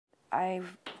I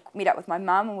met up with my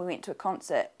mum and we went to a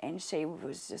concert, and she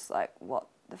was just like, what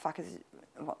the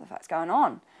fuck's going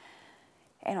on?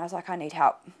 And I was like, I need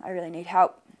help. I really need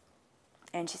help.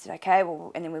 And she said, okay,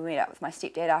 well, and then we met up with my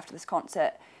stepdad after this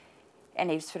concert, and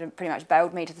he sort of pretty much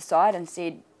bailed me to the side and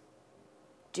said,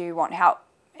 do you want help?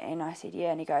 And I said,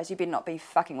 yeah. And he goes, you better not be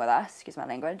fucking with us, excuse my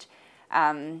language,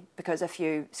 because if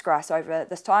you screw us over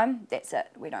this time, that's it.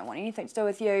 We don't want anything to do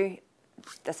with you.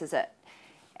 This is it.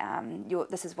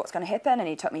 This is what's going to happen. And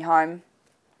he took me home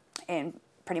and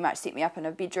pretty much set me up in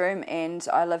a bedroom, and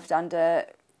I lived under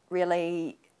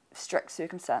really strict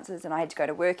circumstances, and I had to go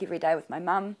to work every day with my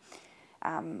mum.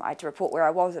 I had to report where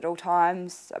I was at all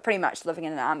times, pretty much living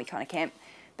in an army kind of camp,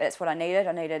 but it's what I needed.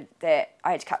 I needed that.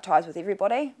 I had to cut ties with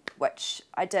everybody, which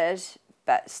I did,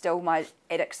 but still my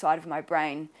addict side of my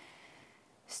brain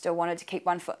still wanted to keep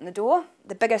one foot in the door.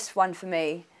 The biggest one for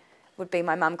me would be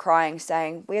my mum crying,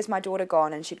 saying, where's my daughter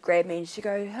gone? And she'd grab me and she'd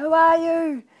go, who are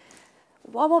you?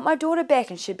 Well, I want my daughter back.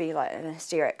 And she'd be like in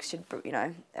hysterics. She'd, you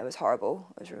know, it was horrible.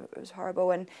 It was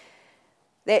horrible. And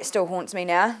that still haunts me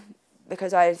now,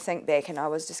 because I think back and I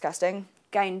was disgusting.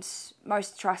 Gained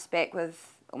most trust back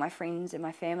with all my friends and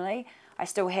my family. I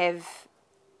still have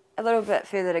a little bit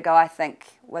further to go, I think,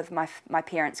 with my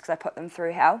parents, because I put them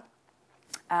through hell.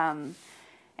 And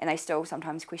they still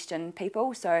sometimes question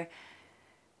people. So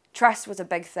trust was a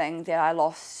big thing that I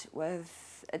lost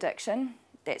with addiction.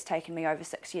 That's taken me over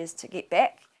 6 years to get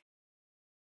back.